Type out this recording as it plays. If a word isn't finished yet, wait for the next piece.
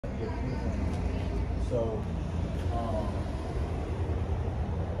So,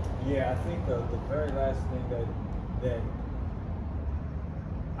 yeah, I think the very last thing that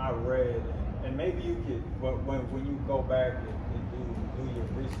I read, and maybe you could, when you go back and do your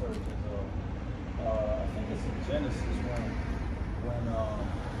research, I think it's in Genesis when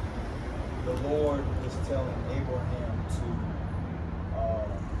the Lord is telling Abraham to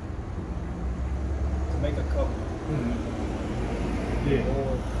make a covenant. Mm-hmm. Yeah. The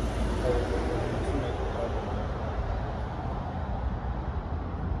Lord told Abraham to make a covenant.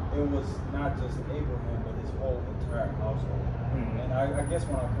 It was not just Abraham, but his whole entire household. Mm-hmm. And I guess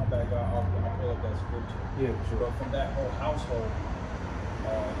when I come back, I'll pull up that scripture. Yeah, sure. But from that whole household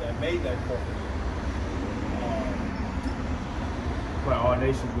that made that covenant, like all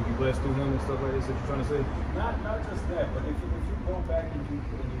nations will be blessed through him and stuff like this. What you're trying to say? Not just that, but if you go back and you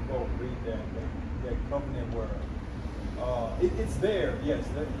go read that covenant where it's there, yes,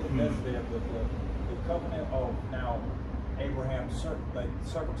 that's there. But the covenant of now Abraham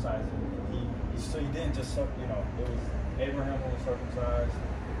circumcised him. So he didn't just it was Abraham who was circumcised,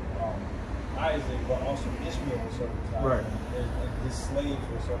 Isaac, but also Ishmael was circumcised. Right. And his slaves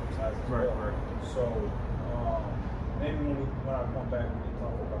were circumcised as well. Right. So maybe when I come back, we can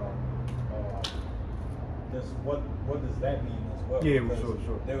talk about what does that mean as well? Yeah, because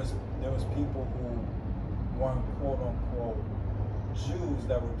sure. There was people who weren't quote unquote Jews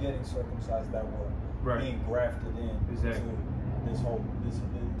that were getting circumcised that were being grafted in to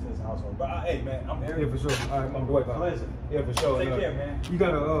this household. But hey man, I'm here. Yeah, for sure. All right, my boy. Pleasure. Yeah, for sure. Take care, man. You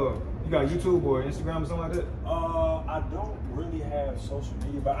got YouTube or Instagram or something like that? I don't really have social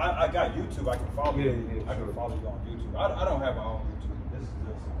media, but I got YouTube. I can follow you. Yeah, I can follow you on YouTube. I don't have my own YouTube. This is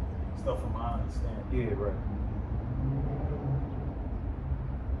just stuff from my understanding. Yeah, right.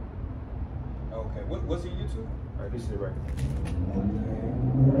 Okay. What's your YouTube? All right, this is it right.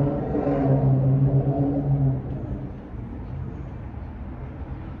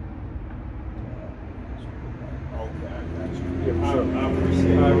 Okay, I got you. Yeah, for sure. I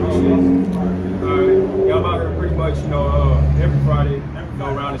appreciate it. All right. Yeah, I'm out here pretty much, every Friday,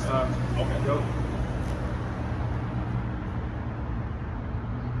 around this time. Okay. Yo.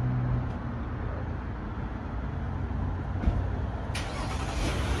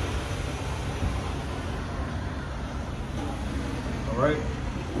 All right.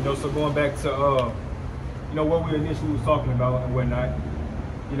 So going back to, what we initially was talking about and whatnot,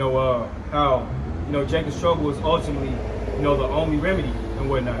 how, Jacob's trouble was ultimately, the only remedy and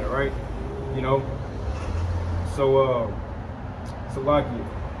whatnot, right? So Salakia.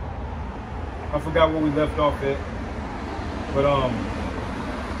 I forgot where we left off at, but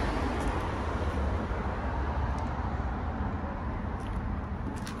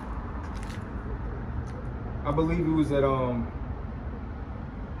I believe it was at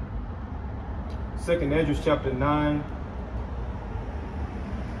 2nd Esdras chapter 9.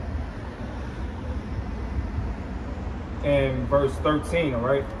 And verse 13, all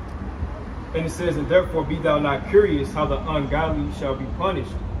right? And it says, and therefore be thou not curious how the ungodly shall be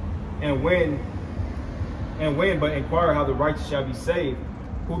punished, and when, but inquire how the righteous shall be saved,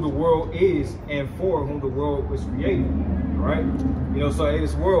 who the world is, and for whom the world was created. All right? So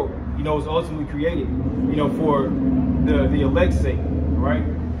this world, is ultimately created, for the elect's sake, all right?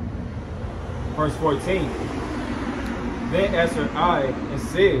 Verse 14. Then answered I and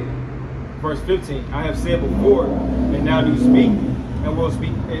said, verse 15, I have said before, and now do speak, and will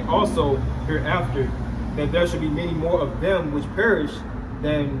speak and also hereafter, that there shall be many more of them which perish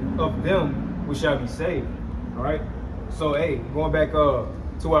than of them which shall be saved. All right? So, hey, going back to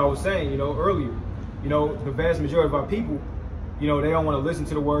what I was saying, earlier, the vast majority of our people, they don't want to listen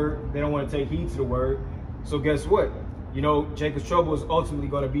to the word. They don't want to take heed to the word. So guess what? Jacob's trouble is ultimately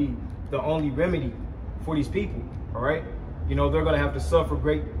going to be the only remedy for these people. All right? They're going to have to suffer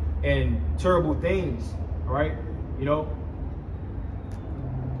great and terrible things, all right?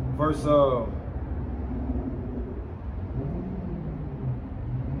 Verse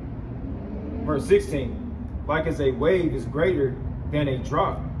 16, like as a wave is greater than a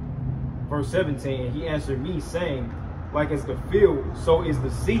drop. Verse 17, and he answered me, saying, like as the field, so is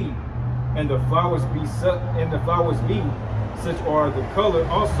the seed, and the flowers be such are the color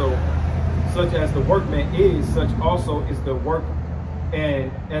also, such as the workman is, such also is the work.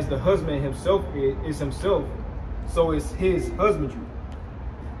 And as the husband himself is himself, so is his husbandry.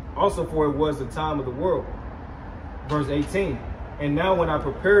 Also, for it was the time of the world. Verse 18. And now when I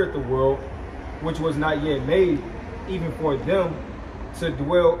prepared the world, which was not yet made, even for them to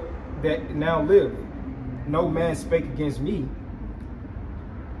dwell that now live, no man spake against me.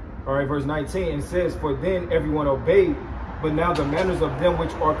 All right, verse 19, and says, for then everyone obeyed But now the manners of them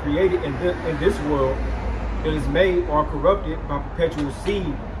which are created in this world that is made are corrupted by perpetual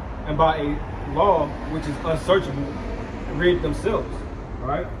seed, and by a law which is unsearchable, rid themselves. All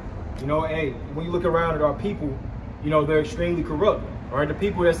right? You know, hey, when you look around at our people, you know, they're extremely corrupt. All right? The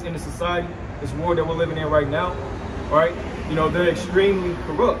people that's in the society, this world that we're living in right now, all right? You know, they're extremely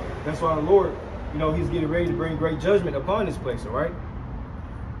corrupt. That's why the Lord, you know, he's getting ready to bring great judgment upon this place, all right?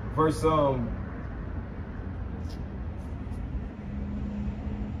 Verse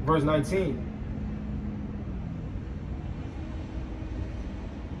 19.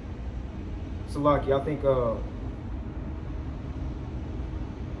 Salaki, I think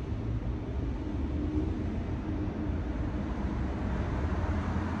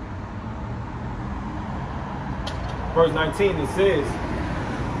verse 19, it says,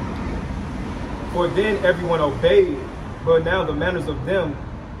 for then everyone obeyed, but now the manners of them.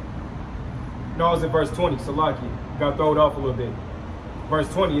 No, I was in verse 20, Salaki, got thrown off a little bit. Verse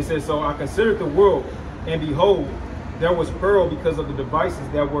 20, it says, so I considered the world, and behold, there was pearl because of the devices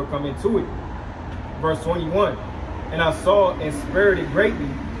that were come into it. Verse 21, and I saw and spared it greatly,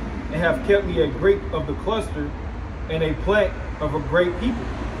 and have kept me a grape of the cluster, and a plant of a great people.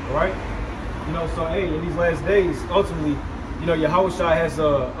 All right? You know, so hey, in these last days, ultimately, you know, Yahushua has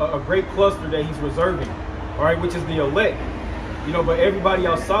a great cluster that he's reserving, all right, which is the elect. You know, but everybody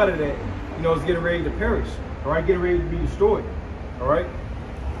outside of that, you know, is getting ready to perish, all right, getting ready to be destroyed, all right?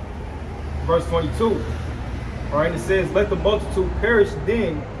 Verse 22, all right, it says, let the multitude perish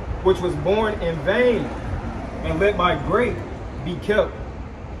then, which was born in vain, and let my grape be kept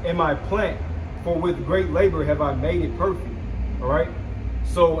in my plant, for with great labor have I made it perfect, all right?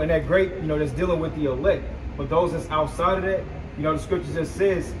 So, and that grape, you know, that's dealing with the elect. But those that's outside of that, you know, the scripture just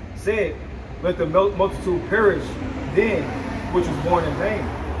said, let the multitude perish then, which was born in vain,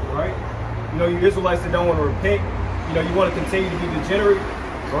 right? You know, you Israelites that don't want to repent, you know, you want to continue to be degenerate,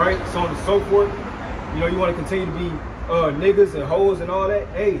 all right, so on and so forth. You know, you want to continue to be niggas and hoes and all that.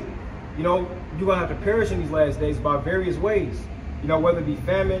 Hey, you know, you're going to have to perish in these last days by various ways. You know, whether it be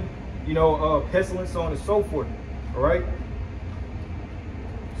famine, you know, pestilence, so on and so forth, all right?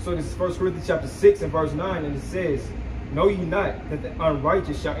 So this is 1 Corinthians chapter 6 and verse 9, and it says, know ye not that the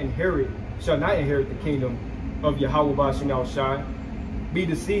unrighteous shall not inherit the kingdom of Yahweh B'Shem Yahushai. Be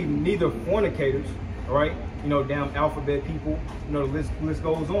deceived, neither fornicators, all right? You know, damn alphabet people, you know, the list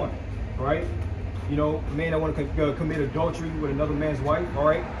goes on, all right? You know, men that want to commit adultery with another man's wife, all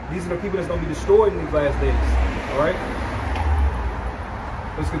right? These are the people that's going to be destroyed in these last days, all right?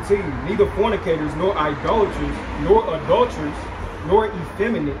 Let's continue. Neither fornicators, nor idolaters, nor adulterers, nor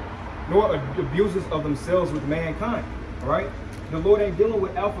effeminate, nor abusers of themselves with mankind, all right? The Lord ain't dealing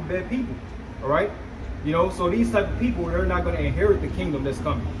with alphabet people, all right? You know, so these type of people, they're not going to inherit the kingdom that's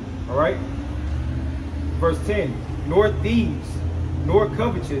coming, all right? Verse 10, nor thieves, nor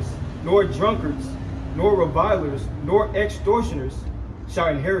covetous, nor drunkards, nor revilers, nor extortioners shall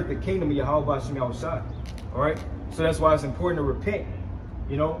inherit the kingdom of Yahweh B'Shem Yahushai, all right? So that's why it's important to repent,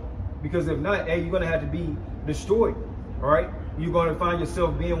 you know, because if not, hey, you're going to have to be destroyed, all right? You're going to find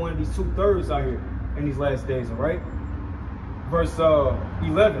yourself being one of these 2/3 out here in these last days, all right? Verse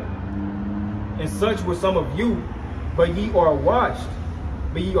 11, and such were some of you, but ye are washed,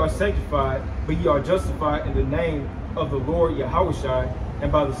 but ye are sanctified, but ye are justified in the name of the Lord Yahushua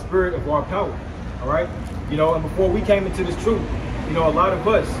and by the spirit of our power, all right? You know, and before we came into this truth, you know, a lot of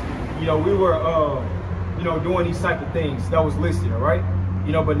us, you know, we were, you know, doing these type of things that was listed, all right?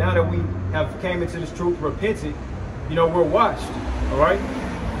 You know, but now that we have came into this truth, repented, you know, we're washed, all right?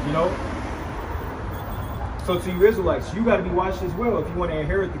 You know, so to you Israelites, you got to be washed as well if you want to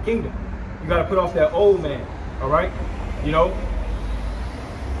inherit the kingdom. You got to put off that old man, all right? You know,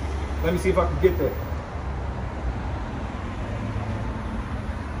 let me see if I can get that.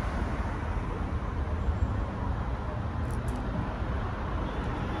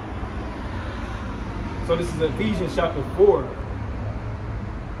 So this is Ephesians chapter 4,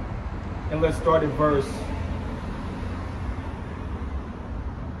 and let's start at verse.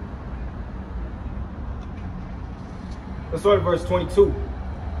 Let's start at verse 22,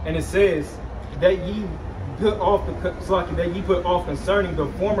 and it says that ye put off concerning the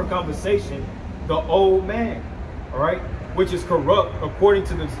former conversation the old man, all right, which is corrupt according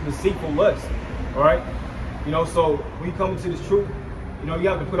to the deceitful lust, all right. You know, so when you come into this truth, you know, you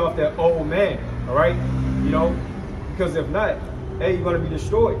have to put off that old man, all right. You know, because if not, hey, you're going to be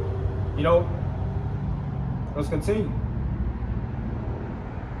destroyed. You know, let's continue.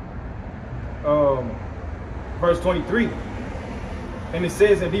 Verse 23, and it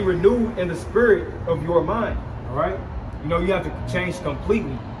says, and be renewed in the spirit of your mind, all right? You know, you have to change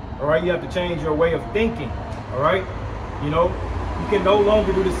completely, all right? You have to change your way of thinking, all right? You know, you can no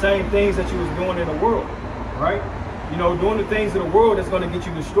longer do the same things that you was doing in the world, right? You know, doing the things of the world that's going to get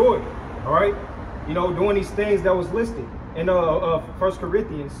you destroyed, all right? You know, doing these things that was listed in 1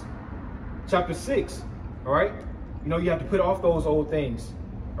 Corinthians chapter 6, all right? You know, you have to put off those old things,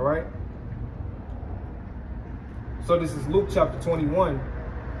 all right? So this is Luke chapter 21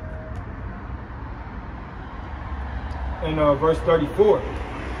 and verse 34.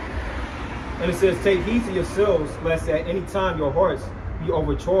 And it says, take heed to yourselves, lest at any time your hearts be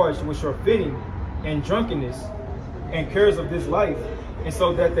overcharged with your fitting and drunkenness and cares of this life, and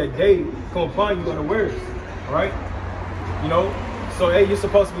so that day come upon you unawares. All right? You know, so hey, you're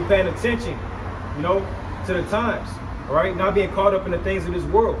supposed to be paying attention, you know, to the times. All right? Not being caught up in the things of this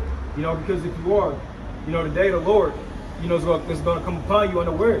world. You know, because if you are, you know, the day of the Lord, you know, it's going to come upon you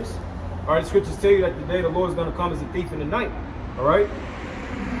unawares. All right? The scriptures tell you that the day of the Lord is going to come as a thief in the night. All right?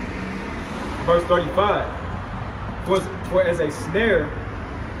 Verse 35, for as a snare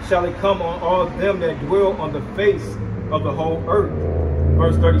shall it come on all them that dwell on the face of the whole earth.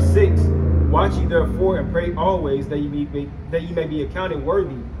 Verse 36, watch ye therefore and pray always that ye may be accounted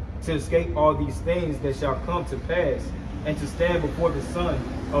worthy to escape all these things that shall come to pass and to stand before the Son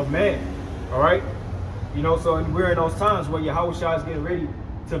of Man. All right? You know, so we're in those times where Yahushua is getting ready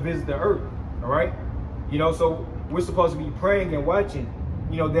to visit the earth. All right? You know, so we're supposed to be praying and watching,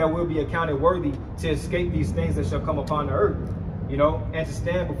 you know, that will be accounted worthy to escape these things that shall come upon the earth, you know, and to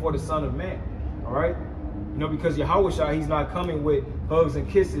stand before the Son of Man. All right? You know, because Yahushua, he's not coming with hugs and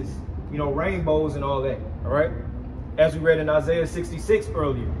kisses, you know, rainbows and all that. All right? As we read in Isaiah 66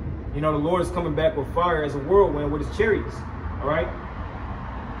 earlier, you know, the Lord is coming back with fire as a whirlwind with his chariots. All right?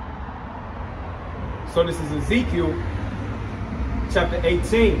 So this is Ezekiel chapter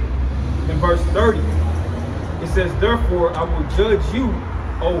 18 and verse 30. It says, therefore I will judge you,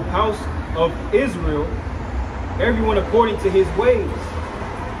 O house of Israel, everyone according to his ways,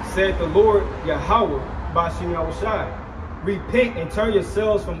 said the Lord Yahweh, Bashem Yahushai. Repent and turn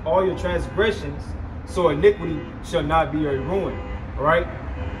yourselves from all your transgressions, so iniquity shall not be your ruin. All right?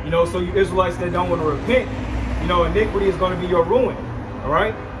 You know, so you Israelites that don't want to repent, you know, iniquity is going to be your ruin. All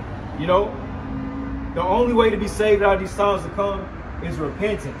right? You know, the only way to be saved out of these times to come is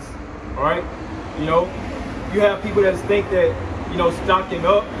repentance. All right? You know, you have people that think that, you know, stocking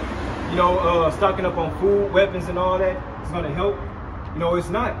up on food, weapons, and all that is going to help. You know, it's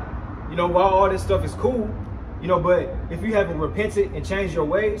not. You know, while all this stuff is cool, you know, but if you haven't repented and changed your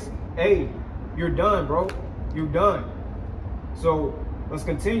ways, hey, you're done, bro. You're done. So let's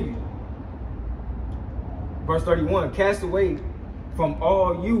continue. Verse 31, cast away from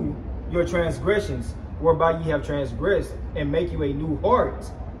all you your transgressions, whereby ye have transgressed, and make you a new heart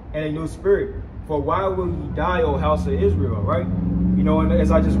and a new spirit. For why will ye die, O house of Israel? Right? You know, and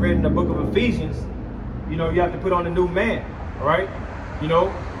as I just read in the book of Ephesians, you know, you have to put on a new man. All right? You know,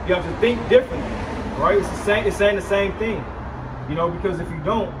 you have to think differently. All right? It's saying the same thing. You know, because if you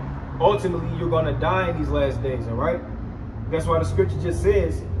don't, ultimately you're going to die in these last days. All right? That's why the scripture just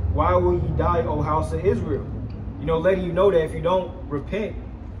says, why will ye die, O house of Israel? You know, letting you know that if you don't repent,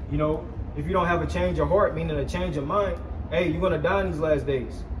 you know, if you don't have a change of heart, meaning a change of mind, hey, you're going to die in these last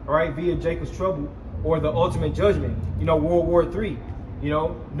days. All right, via Jacob's trouble or the ultimate judgment, you know, World War III, you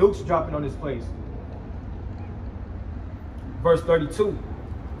know, nukes dropping on this place. Verse 32,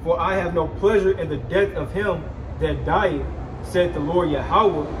 for I have no pleasure in the death of him that dieth, said the Lord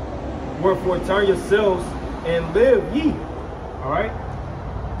Yahweh, wherefore turn yourselves and live ye. All right,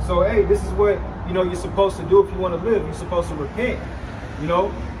 so hey, this is what, you know, you're supposed to do if you want to live. You're supposed to repent. You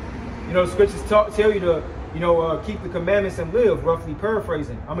know, the scriptures tell you to, you know, keep the commandments and live, roughly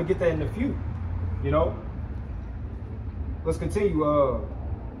paraphrasing. I'm going to get that in a few, you know. Let's continue.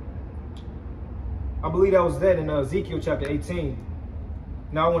 I believe that was that in Ezekiel chapter 18.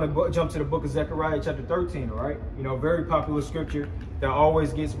 Now I want to jump to the book of Zechariah chapter 13, all right? You know, very popular scripture that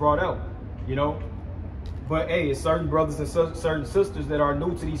always gets brought out, you know. But, hey, it's certain brothers and certain sisters that are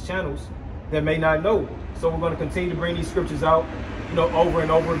new to these channels that may not know. So we're going to continue to bring these scriptures out, you know, over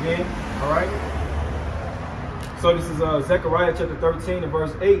and over again, all right? So this is Zechariah chapter 13 and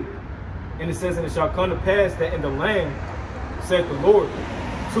verse 8. And it says, and it shall come to pass that in the land, saith the Lord,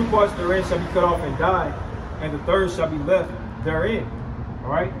 2 parts therein shall be cut off and die, and the third shall be left therein. All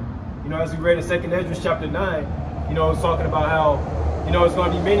right? You know, as we read in 2nd Ezra chapter 9, you know, it's talking about how, you know, it's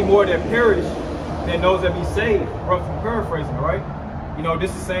going to be many more that perish than those that be saved, roughly paraphrasing, all right? You know, this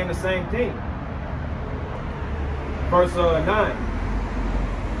is saying the same thing. Verse 9,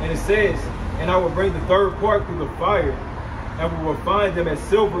 and it says, and I will bring the third part through the fire, and will refine them as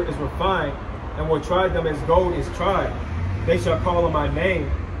silver is refined, and will try them as gold is tried. They shall call on my name,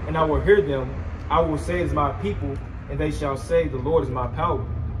 and I will hear them. I will say as my people, and they shall say, the Lord is my power.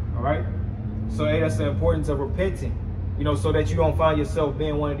 All right. So hey, that's the importance of repenting, you know, so that you don't find yourself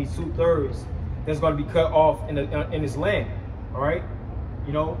being one of these 2/3 that's going to be cut off in this land. All right.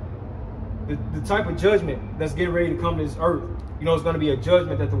 You know, the type of judgment that's getting ready to come to this earth, you know, it's going to be a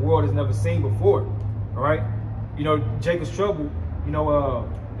judgment that the world has never seen before. All right. You know, Jacob's trouble, you know,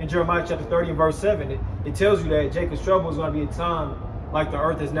 in Jeremiah chapter 30 and verse 7, it tells you that Jacob's trouble is going to be a time like the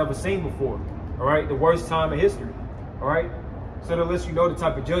earth has never seen before. All right. The worst time in history. All right. So that lets you know the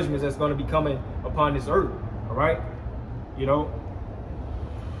type of judgments that's going to be coming upon this earth. All right. You know.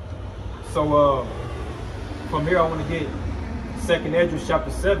 So from here I want to get 2nd Ezra chapter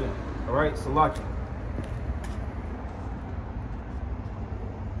 7. All right. Salaki.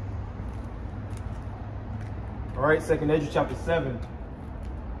 All right. 2nd Ezra chapter 7.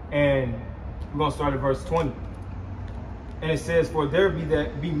 And we're going to start at verse 20. And it says, for there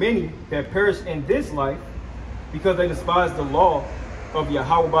be many that perish in this life, because they despise the law of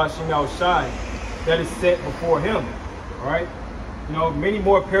Yahweh Ba'Shem Yahushai that is set before him. All right. You know, many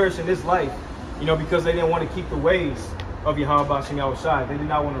more perish in this life, you know, because they didn't want to keep the ways of Yahweh Ba'Shem Yahushai. They did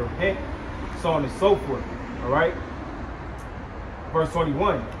not want to repent, so on and so forth. All right. Verse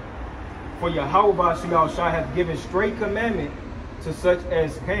 21. For Yahweh Ba'Shem Yahushai hath given straight commandment to such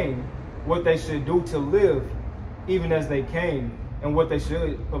as came, what they should do to live, even as they came, and what they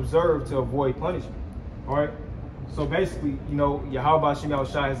should observe to avoid punishment. All right. So basically, you know, Yahweh Ba'Shem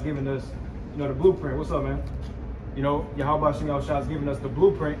Yahushai has given us, you know, the blueprint. What's up, man? You know, Yahweh Ba'Shem Yahushai has given us the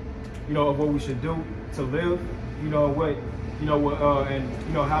blueprint, you know, of what we should do to live, you know, what, you know, and,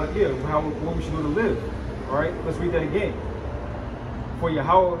 you know, how to, yeah, what we should do to live. All right, let's read that again. For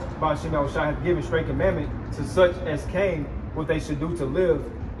Yahweh Ba'Shem Yahushai hath given straight commandment to such as came, what they should do to live,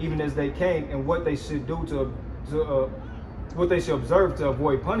 even as they came, and what they should do what they should observe to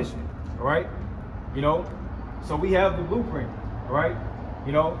avoid punishment. All right, you know. So we have the blueprint, all right?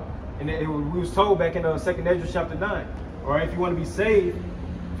 You know, and we was told back in 2nd Ezra chapter 9, all right? If you want to be saved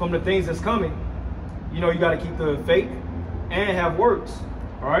from the things that's coming, you know, you got to keep the faith and have works,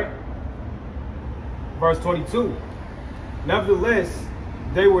 all right? Verse 22, nevertheless,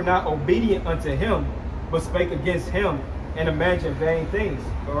 they were not obedient unto him, but spake against him and imagined vain things,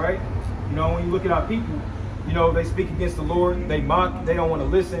 all right? You know, when you look at our people, you know, they speak against the Lord, they mock, they don't want to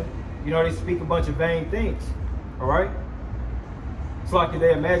listen, you know, they speak a bunch of vain things. All right. It's like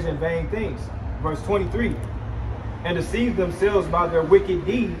they imagine vain things. Verse 23. And deceive themselves by their wicked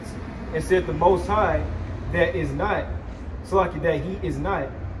deeds, and said the Most High that is not, it's like that he is not,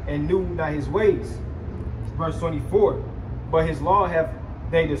 and knew not his ways. Verse 24. But his law have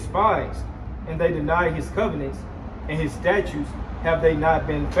they despised, and they deny his covenants, and his statutes have they not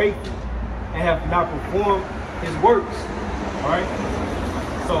been faithful, and have not performed his works. All right.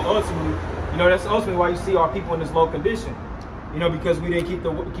 So ultimately, you know, that's ultimately why you see our people in this low condition. You know, because we didn't keep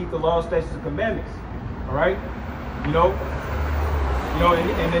the law, statutes, and commandments. All right. You know,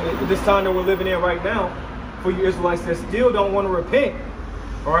 and this time that we're living in right now, for you Israelites that still don't want to repent.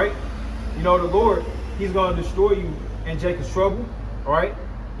 All right. You know, the Lord, he's going to destroy you in Jacob's trouble. All right.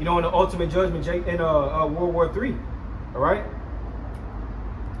 You know, in the ultimate judgment in World War III. All right.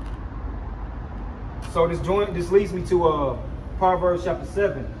 So this leads me to Proverbs chapter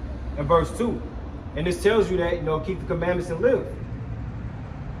 7 and verse 2. And this tells you that, you know, keep the commandments and live.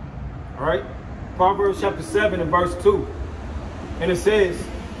 All right. Proverbs chapter 7 and verse 2. And it says,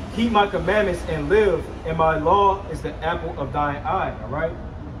 keep my commandments and live, and my law is the apple of thine eye. All right.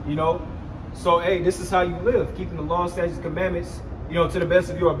 You know, so, hey, this is how you live, keeping the law, statutes, commandments, you know, to the best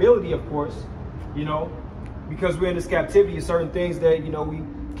of your ability, of course, you know, because we're in this captivity of certain things that, you know, we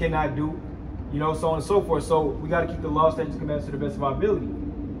cannot do, you know, so on and so forth. So we got to keep the law, statutes, commandments to the best of our ability.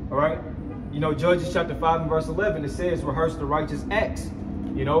 All right. You know, Judges chapter 5 and verse 11, it says, rehearse the righteous acts,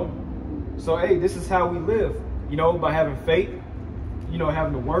 you know. So, hey, this is how we live, you know, by having faith, you know,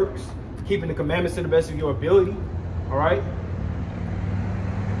 having the works, keeping the commandments to the best of your ability. All right.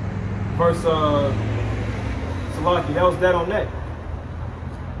 Verse, Salaki, that was that on that.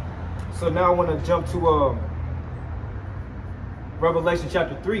 So now I want to jump to Revelation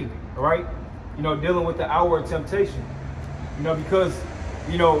chapter 3, all right? You know, dealing with the hour of temptation. You know, because,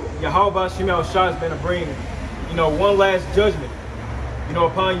 you know, Yahweh Ba'Shem Yahushai is going to bring, you know, one last judgment, you know,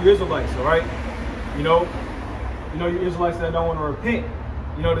 upon you Israelites, all right? You know, you Israelites that don't want to repent.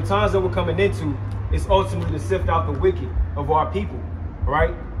 You know, the times that we're coming into is ultimately to sift out the wicked of our people, all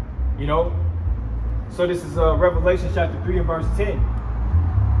right? You know, so this is Revelation chapter 3 and verse 10.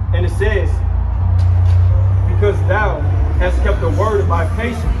 And it says, because thou hast kept the word of my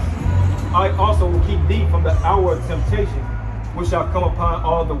patience, I also will keep thee from the hour of temptation, which shall come upon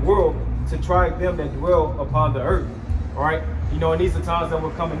all the world to try them that dwell upon the earth. All right, you know, and these are times that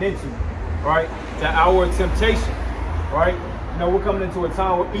we're coming into. All right, the hour of temptation. All right, you know, we're coming into a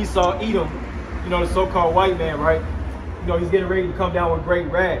time where Esau, Edom, you know, the so-called white man, right? You know, he's getting ready to come down with great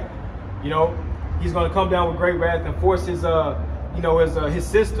wrath. You know, he's going to come down with great wrath and force his, you know, his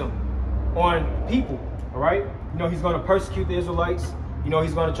system on people. All right, you know, he's going to persecute the Israelites. You know,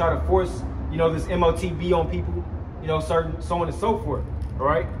 he's going to try to force, you know, this MOTB on people. You know, certain, so on and so forth. All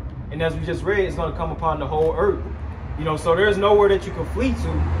right, and as we just read, it's going to come upon the whole earth. You know, so there's nowhere that you can flee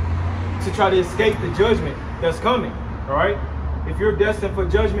to try to escape the judgment that's coming. All right, if you're destined for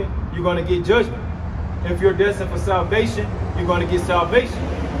judgment, you're going to get judgment. If you're destined for salvation, you're going to get salvation.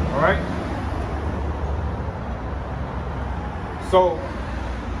 All right. So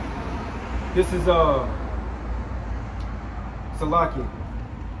this is Salakia,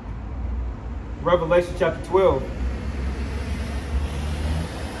 Revelation chapter 12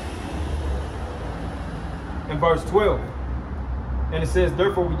 and verse 12, and it says,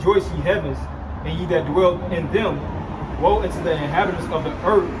 "Therefore rejoice, ye heavens, and ye that dwell in them. Woe unto the inhabitants of the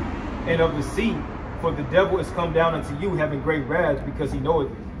earth and of the sea, for the devil is come down unto you, having great wrath, because he knoweth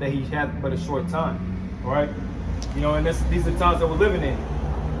that he hath but a short time." All right, you know, and these are the times that we're living in.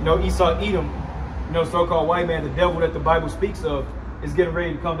 You know, Esau, Edom, you know, so-called white man, the devil that the Bible speaks of, is getting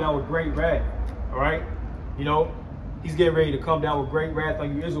ready to come down with great wrath. All right, you know, he's getting ready to come down with great wrath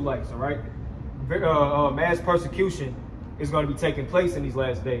on you Israelites. All right, mass persecution is going to be taking place in these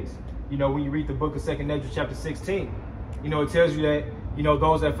last days. You know, when you read the book of 2nd Ezra chapter 16, you know, it tells you that, you know,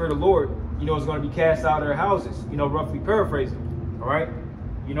 those that fear the Lord, you know, is going to be cast out of their houses, you know, roughly paraphrasing. All right,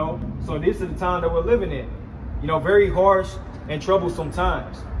 you know, so this is the time that we're living in. You know, very harsh and troublesome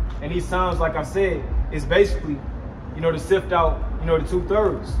times. And these times, like I said, is basically, you know, to sift out, you know, the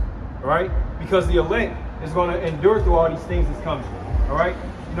 2/3, all right? Because the elect is going to endure through all these things that's coming, all right?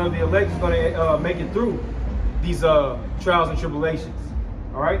 You know, the elect is going to make it through these trials and tribulations,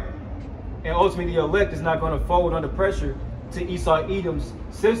 all right? And ultimately, the elect is not going to fold under pressure to Esau, Edom's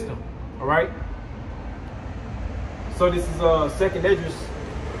system, all right? So this is 2nd Ezra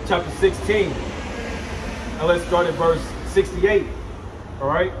chapter 16. And let's start at verse 68, all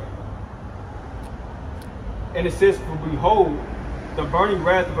right? And it says, "For behold, the burning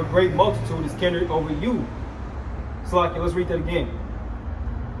wrath of a great multitude is kindled over you." So let's read that again.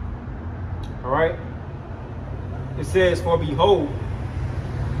 All right? It says, "For behold,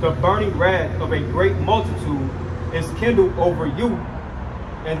 the burning wrath of a great multitude is kindled over you,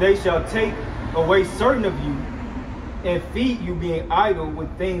 and they shall take away certain of you, and feed you, being idle, with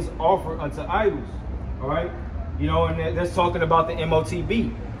things offered unto idols." All right, you know, and that's talking about the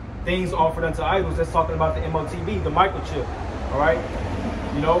MOTB, things offered unto idols. That's talking about the MOTB, the microchip. All right,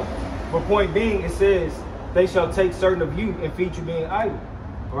 you know, but point being, it says they shall take certain of you and feed you, being idle.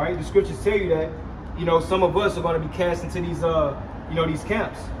 All right, the scriptures tell you that, you know, some of us are going to be cast into these, you know, these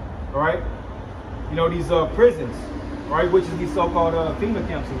camps. All right, you know, these prisons, all right, which is these so-called FEMA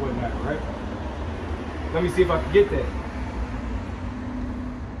camps and whatnot. All right, let me see if I can get that.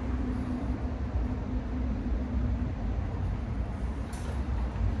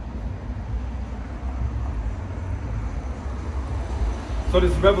 So this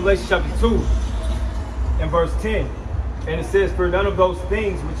is Revelation chapter 2 and verse 10. And it says, "For none of those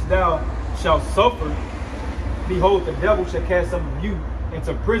things which thou shalt suffer, behold, the devil shall cast some of you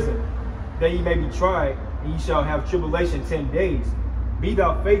into prison, that ye may be tried, and ye shall have tribulation 10 days. Be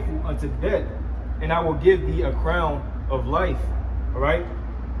thou faithful unto death, and I will give thee a crown of life." All right?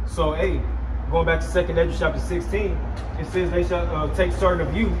 So, hey, going back to 2nd Ezra chapter 16, it says they shall take certain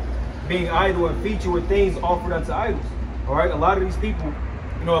of you, being idle, and feed you with things offered unto idols. All right, a lot of these people,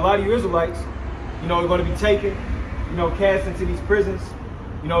 you know, a lot of you Israelites, you know, are going to be taken, you know, cast into these prisons.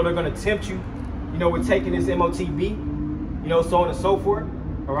 You know, they're going to tempt you, you know, with taking this MOTB, you know, so on and so forth.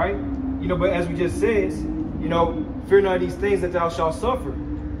 All right, you know, but as we just said, you know, fear none of these things that thou shalt suffer.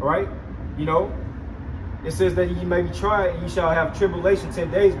 All right, you know, it says that ye may be tried, and ye shall have tribulation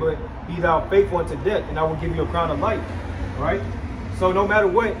 10 days, but be thou faithful unto death, and I will give you a crown of life. All right, so no matter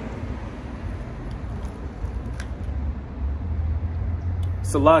what.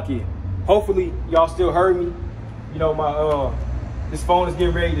 Salakia. Hopefully y'all still heard me. You know, my this phone is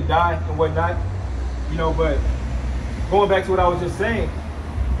getting ready to die and whatnot. You know, but going back to what I was just saying,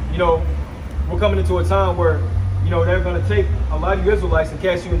 you know, we're coming into a time where, you know, they're gonna take a lot of you Israelites and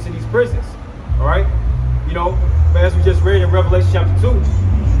cast you into these prisons. All right? You know, but as we just read in Revelation chapter 2,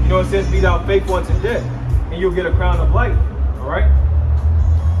 you know, it says, "Be thou faithful unto death, and you'll get a crown of life." All right?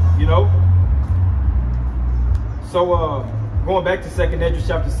 You know? So going back to 2nd Ezra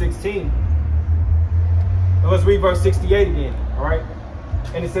chapter 16, and let's read verse 68 again, all right?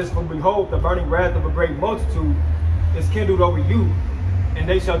 And it says, "For behold, the burning wrath of a great multitude is kindled over you, and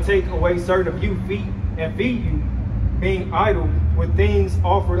they shall take away certain of you and feed you, being idle with things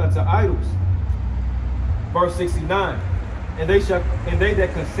offered unto idols. Verse 69. And they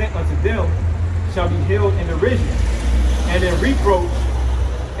that consent unto them shall be held in derision, and in reproach,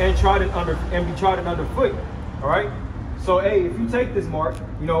 and be trodden underfoot. All right. So, hey, if you take this, Mark,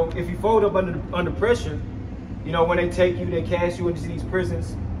 you know, if you fold up under pressure, you know, when they take you, they cast you into these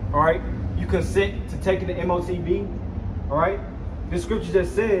prisons. All right. You consent to taking the MOTB. All right. The scripture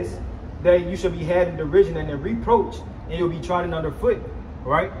just says that you shall be had in derision and in reproach, and you'll be trodden underfoot.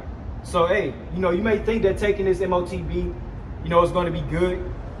 All right. So, hey, you know, you may think that taking this MOTB, you know, is going to be good,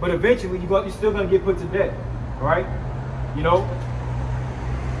 but eventually you're still going to get put to death. All right. You know.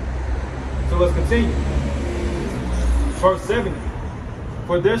 So let's continue. Verse 70.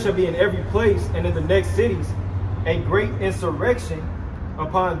 For there shall be in every place and in the next cities a great insurrection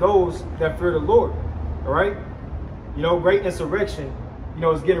upon those that fear the Lord. All right. You know, great insurrection, you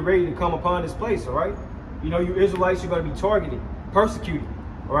know, is getting ready to come upon this place. All right. You know, you Israelites, you're going to be targeted, persecuted.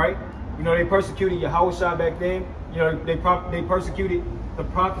 All right. You know, they persecuted Yahushua back then. You know, they persecuted the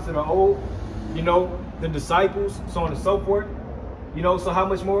prophets of the old, you know, the disciples, so on and so forth. You know, so how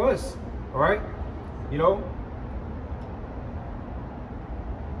much more us? All right. You know.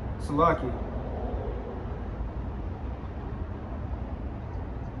 Salaki.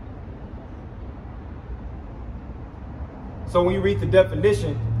 So when you read the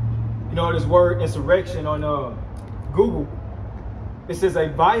definition, you know, this word insurrection on Google, it says a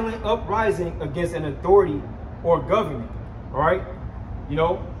violent uprising against an authority or government. All right. You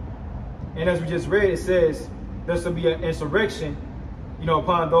know, and as we just read, it says there shall be an insurrection, you know,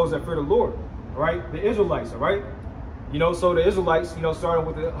 upon those that fear the Lord. All right. The Israelites. All right. You know, so the Israelites, you know, starting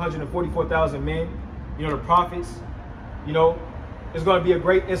with the 144,000 men, you know, the prophets, you know, there's going to be a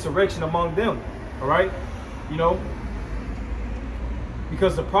great insurrection among them. All right. You know,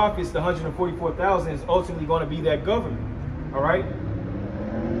 because the prophets, the 144,000, is ultimately going to be that government. All right.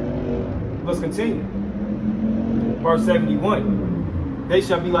 Let's continue. Verse 71. They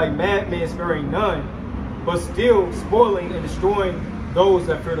shall be like madmen, sparing none, but still spoiling and destroying those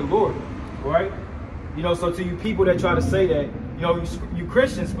that fear the Lord. All right. You know, so to you people that try to say that, you know, you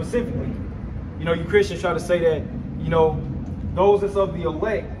Christians specifically, you know, you Christians try to say that, you know, those that's of the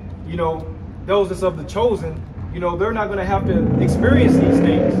elect, you know, those that's of the chosen, you know, they're not going to have to experience these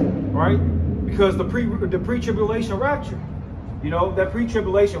things, right? Because the pre-tribulation rapture, you know, that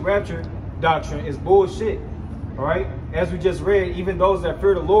pre-tribulation rapture doctrine is bullshit, all right? As we just read, even those that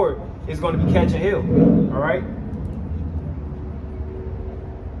fear the Lord is going to be catching hell, all right?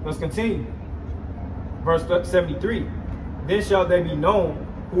 Let's continue. Verse 73. Then shall they be known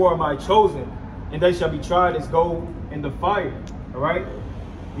who are my chosen, and they shall be tried as gold in the fire, all right?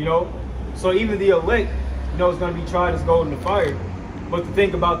 You know, so even the elect, you know, is going to be tried as gold in the fire. But the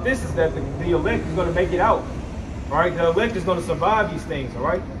thing about this is that the elect is going to make it out. All right. The elect is going to survive these things. All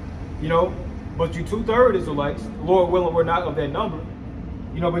right. You know, but you 2/3 Israelites, Lord willing, we're not of that number.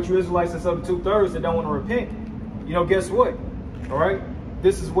 You know, but you Israelites that's of the 2/3 that don't want to repent. You know, guess what? All right.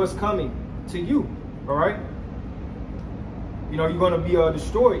 This is what's coming to you. All right. You know, you're going to be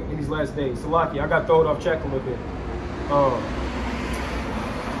destroyed in these last days. Salaki, I got thrown off track a little bit.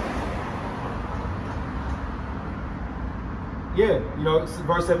 Yeah, you know, it's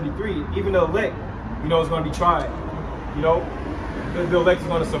verse 73. Even the elect, you know, is going to be tried. You know, the elect is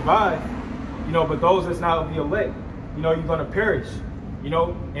going to survive. You know, but those that's not of the elect, you know, you're going to perish. You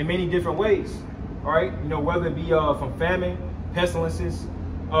know, in many different ways. All right. You know, whether it be from famine, pestilences,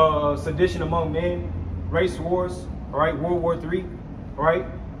 sedition among men, race wars. All right, World War III. All right,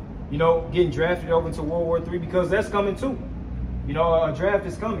 you know, getting drafted over into World War III, because that's coming too. You know, a draft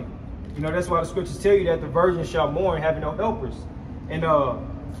is coming. You know, that's why the scriptures tell you that the virgin shall mourn, having no helpers. And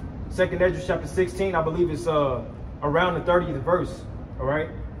 2nd Ezra chapter 16, I believe it's around the 30th verse. All right,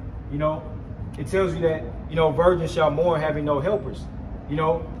 you know, it tells you that, you know, virgins shall mourn, having no helpers. You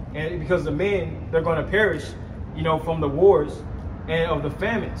know, and because the men, they're going to perish, you know, from the wars and of the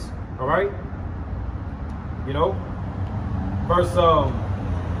famines. All right, you know, verse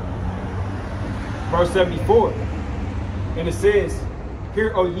 74, and it says,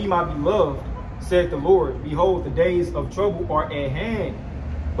 "Hear, O ye my beloved, said the Lord, behold, the days of trouble are at hand,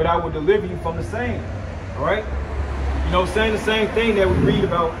 but I will deliver you from the same." All right, you know, saying the same thing that we read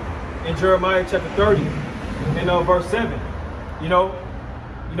about in Jeremiah chapter 30 and verse 7. You know,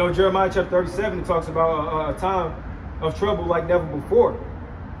 Jeremiah chapter 37, it talks about a time of trouble like never before.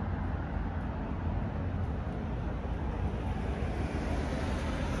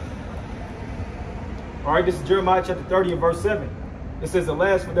 All right, this is Jeremiah chapter 30 and verse 7. It says,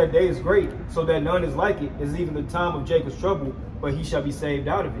 alas, for that day is great, so that none is like it, is even the time of Jacob's trouble, but he shall be saved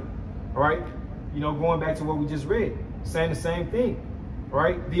out of it. All right? Going back to what we just read, saying the same thing. All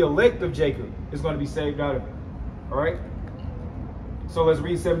right? The elect of Jacob is going to be saved out of it. All right? So let's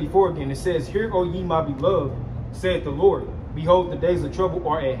read 74 again. It says, hear, O ye my beloved, saith the Lord, behold, the days of trouble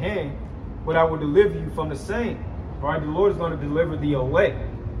are at hand, but I will deliver you from the same. All right? The Lord is going to deliver the elect.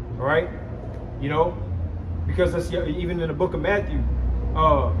 All right? Because that's, even in the book of Matthew,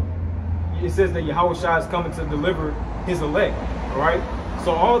 it says that Yahushua is coming to deliver his elect. All right?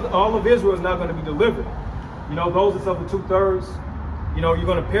 So all of Israel is not going to be delivered. Those that's of the 2/3, you're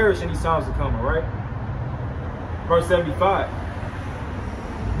going to perish in these times to come. All right? Verse 75.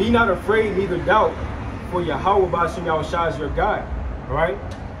 Be not afraid, neither doubt, for Yahweh Ba'ashem Yahushua is your God. All right?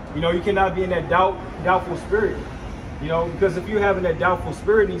 You cannot be in that doubtful spirit. Because if you're having that doubtful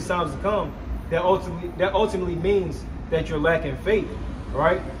spirit in these times to come, that ultimately means that you're lacking faith. All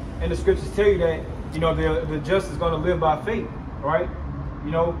right? And the scriptures tell you that, the just is going to live by faith. All right?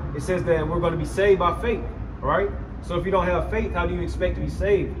 It says that we're going to be saved by faith. All right? So if you don't have faith, how do you expect to be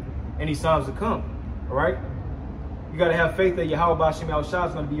saved in these times to come? All right? You got to have faith that Yahweh Ba'ashem Yahushua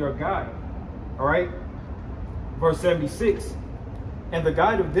is going to be your guide. All right? Verse 76. And the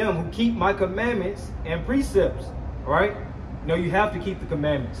guide of them who keep my commandments and precepts. All right? You have to keep the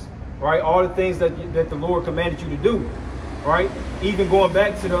commandments. All right? All the things that the Lord commanded you to do. All right? Even going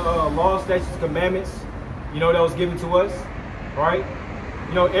back to the law, statutes, commandments, that was given to us. All right?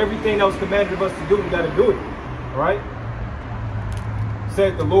 Everything that was commanded of us to do, we got to do it. All right?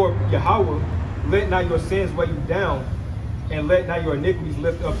 Said the Lord Yahweh, let not your sins weigh you down, and let not your iniquities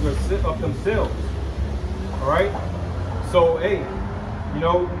lift up themselves. All right? So, hey,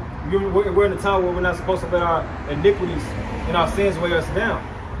 we're in a time where we're not supposed to let our iniquities and our sins weigh us down.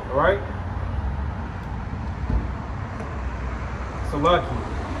 All right? So lucky.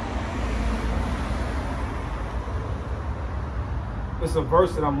 It's a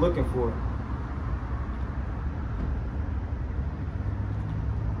verse that I'm looking for.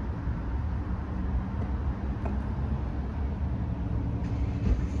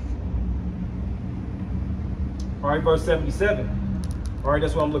 All right, verse 77. All right,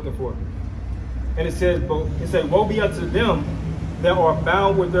 that's what I'm looking for. And it says, woe be unto them that are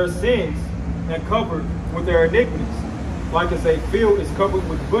bound with their sins and covered with their iniquities. Like as a field is covered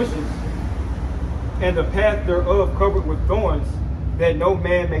with bushes, and the path thereof covered with thorns, that no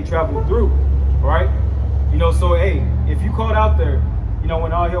man may travel through. All right? So, hey, if you caught out there,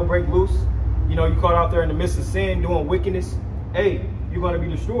 when all hell break loose, you caught out there in the midst of sin, doing wickedness, hey, you're going to be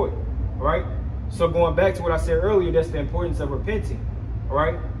destroyed. All right? So going back to what I said earlier, that's the importance of repenting. All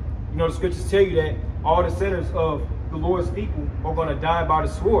right? The scriptures tell you that all the sinners of the Lord's people are going to die by the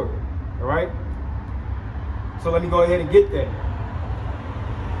sword. All right? So let me go ahead and get that.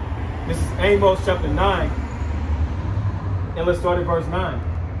 This is Amos chapter 9. And let's start at verse 9.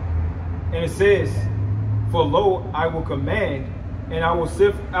 And it says, for lo, I will command, and I will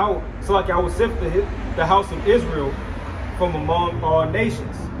sift out, so like I will sift the house of Israel from among all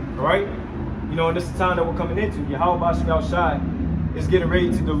nations. All right? And this is the time that we're coming into. Yahweh Ba'ashem Yahushua is getting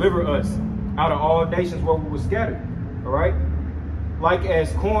ready to deliver us out of all nations where we were scattered. All right? Like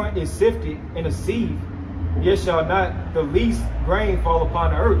as corn is sifted in a sieve, yet shall not the least grain fall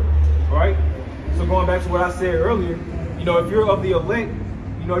upon the earth. All right? So going back to what I said earlier, if you're of the elect,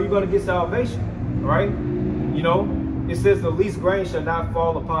 you're going to get salvation. All right? It says the least grain shall not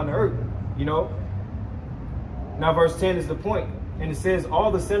fall upon the earth. Now verse 10 is the point. And it says,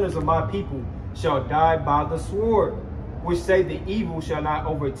 all the sinners of my people shall die by the sword, which say the evil shall not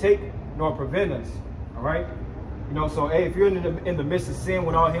overtake nor prevent us. All right? So, hey, if you're in the midst of sin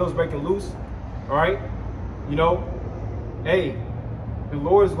when all hell's breaking loose, all right, hey, the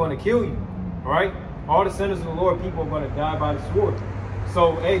Lord is going to kill you. All right? All the sinners of the Lord people are going to die by the sword.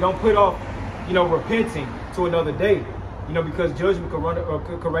 So, hey, don't put off, repenting to another day, because judgment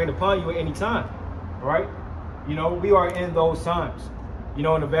could rain upon you at any time. All right? We are in those times. And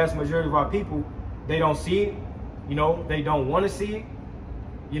the vast majority of our people, they don't see it. They don't want to see it.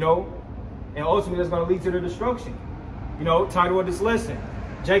 And ultimately that's going to lead to their destruction. Title of this lesson,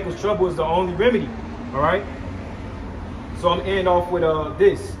 Jacob's trouble is the only remedy. All right? So I'm end off with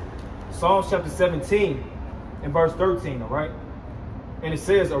this. Psalms chapter 17 and verse 13, all right? And it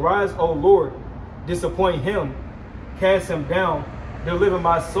says, arise, O Lord, disappoint him, cast him down, deliver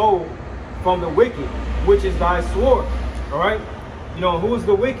my soul from the wicked, which is thy sword. All right? Who is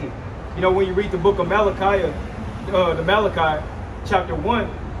the wicked? When you read the book of Malachi, the Malachi chapter 1,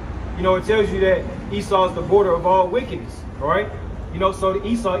 it tells you that Esau is the border of all wickedness. All right? So the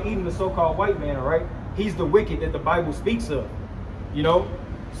Esau, even the so-called white man, all right, he's the wicked that the Bible speaks of. You know?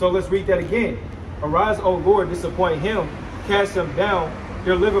 So let's read that again. Arise, O Lord, disappoint him, cast him down,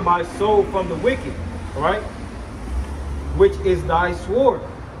 deliver my soul from the wicked. All right? Which is thy sword.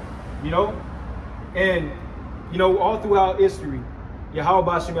 You know? And, you know, all throughout history,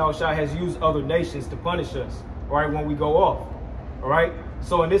 Yahweh Shem Yahushua has used other nations to punish us, all right, when we go off. All right?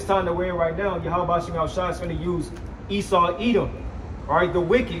 So in this time that we're in right now, Yahweh Shem Yahushua is going to use Esau, Edom, all right, the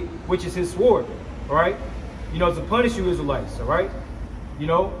wicked, which is his sword, all right, you know, to punish you Israelites, all right, you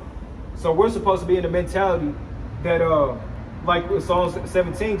know. So we're supposed to be in the mentality that, like Psalm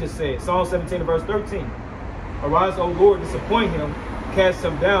 17 just said, Psalm 17 verse 13, arise, O Lord, disappoint him, cast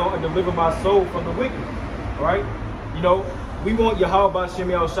him down, and deliver my soul from the wicked, all right. You know, we want Yahweh Shem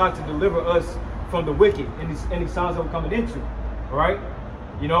Yahushua to deliver us from the wicked and these times that we're coming into, all right,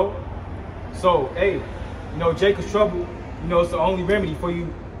 you know. So, hey, you know, Jacob's trouble, you know, it's the only remedy for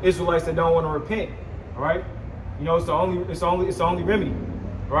you Israelites that don't want to repent. All right, you know, it's the only remedy.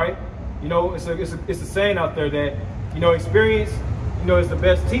 All right, you know, it's a saying out there that, you know, experience, you know, is the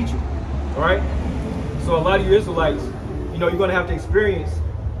best teacher. All right, so a lot of you Israelites, you know, you're going to have to experience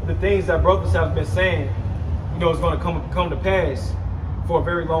the things that brothers have been saying, you know, is going to come to pass for a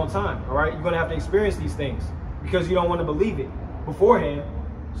very long time. All right, you're going to have to experience these things because you don't want to believe it beforehand.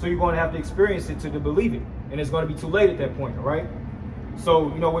 So you're going to have to experience it to believe it. And it's going to be too late at that point, all right? So,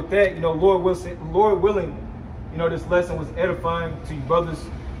 you know, with that, you know, Lord willing, you know, this lesson was edifying to you brothers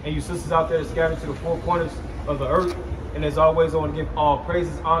and you sisters out there scattered to the four corners of the earth. And as always, I want to give all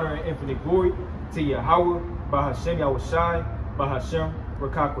praises, honor, and infinite glory to Yahweh, by Hashem Yahushai, by Hashem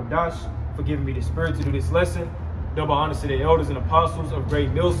Rakak Wadash, for giving me the spirit to do this lesson. Double honors to the elders and apostles of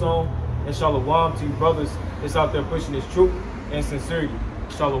Great Millstone. And shalom to you brothers that's out there pushing this truth and sincerity.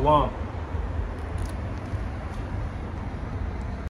 Shalom.